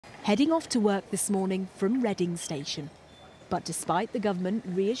heading off to work this morning from Reading Station. But despite the government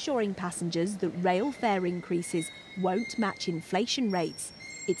reassuring passengers that rail fare increases won't match inflation rates,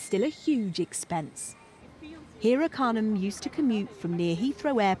 it's still a huge expense. Hira Khanum used to commute from near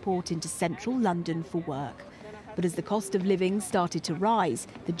Heathrow Airport into central London for work. But as the cost of living started to rise,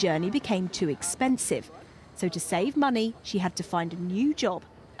 the journey became too expensive. So to save money, she had to find a new job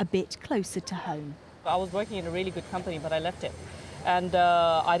a bit closer to home. I was working in a really good company, but I left it. And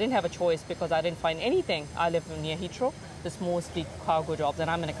I didn't have a choice because I didn't find anything. I live near Heathrow. There's mostly cargo jobs, and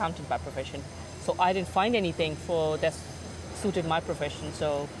I'm an accountant by profession. So I didn't find anything that suited my profession.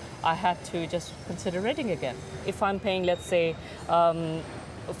 So I had to just consider Reading again. If I'm paying, let's say, £400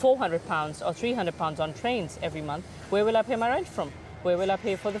 or £300 on trains every month, where will I pay my rent from? Where will I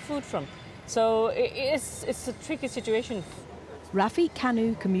pay for the food from? So it's a tricky situation. Rafiq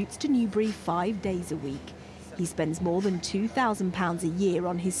Kanu commutes to Newbury 5 days a week. He spends more than £2,000 a year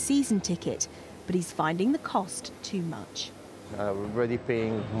on his season ticket, but he's finding the cost too much. We're already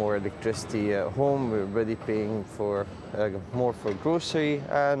paying more electricity at home, we're already paying for more for grocery,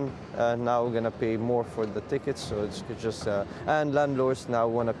 and now we're going to pay more for the tickets, so it's just... and landlords now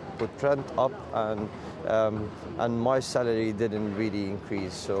want to put rent up, and my salary didn't really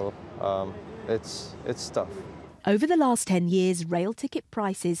increase, so it's tough. Over the last 10 years, rail ticket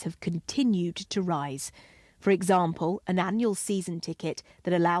prices have continued to rise. For example, an annual season ticket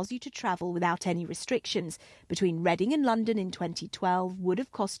that allows you to travel without any restrictions between Reading and London in 2012 would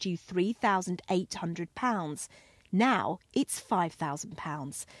have cost you £3,800. Now it's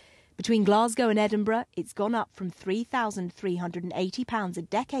 £5,000. Between Glasgow and Edinburgh, it's gone up from £3,380 a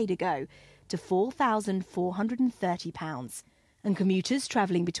decade ago to £4,430. And commuters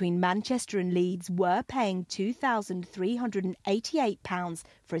travelling between Manchester and Leeds were paying £2,388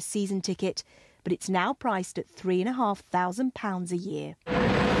 for a season ticket, but it's now priced at £3,500 a year.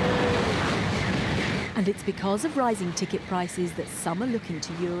 And it's because of rising ticket prices that some are looking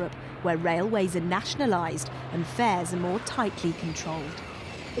to Europe, where railways are nationalised and fares are more tightly controlled.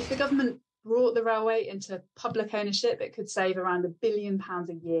 If the government brought the railway into public ownership, it could save around £1 billion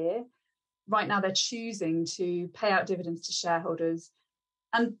a year. Right now, they're choosing to pay out dividends to shareholders.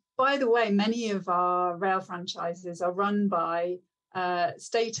 And by the way, many of our rail franchises are run by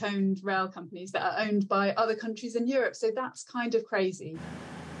state-owned rail companies that are owned by other countries in Europe. So that's kind of crazy.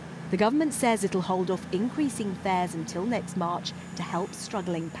 The government says it'll hold off increasing fares until next March to help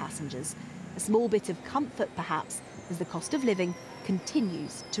struggling passengers. A small bit of comfort, perhaps, as the cost of living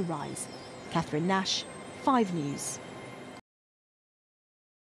continues to rise. Catherine Nash, 5 News.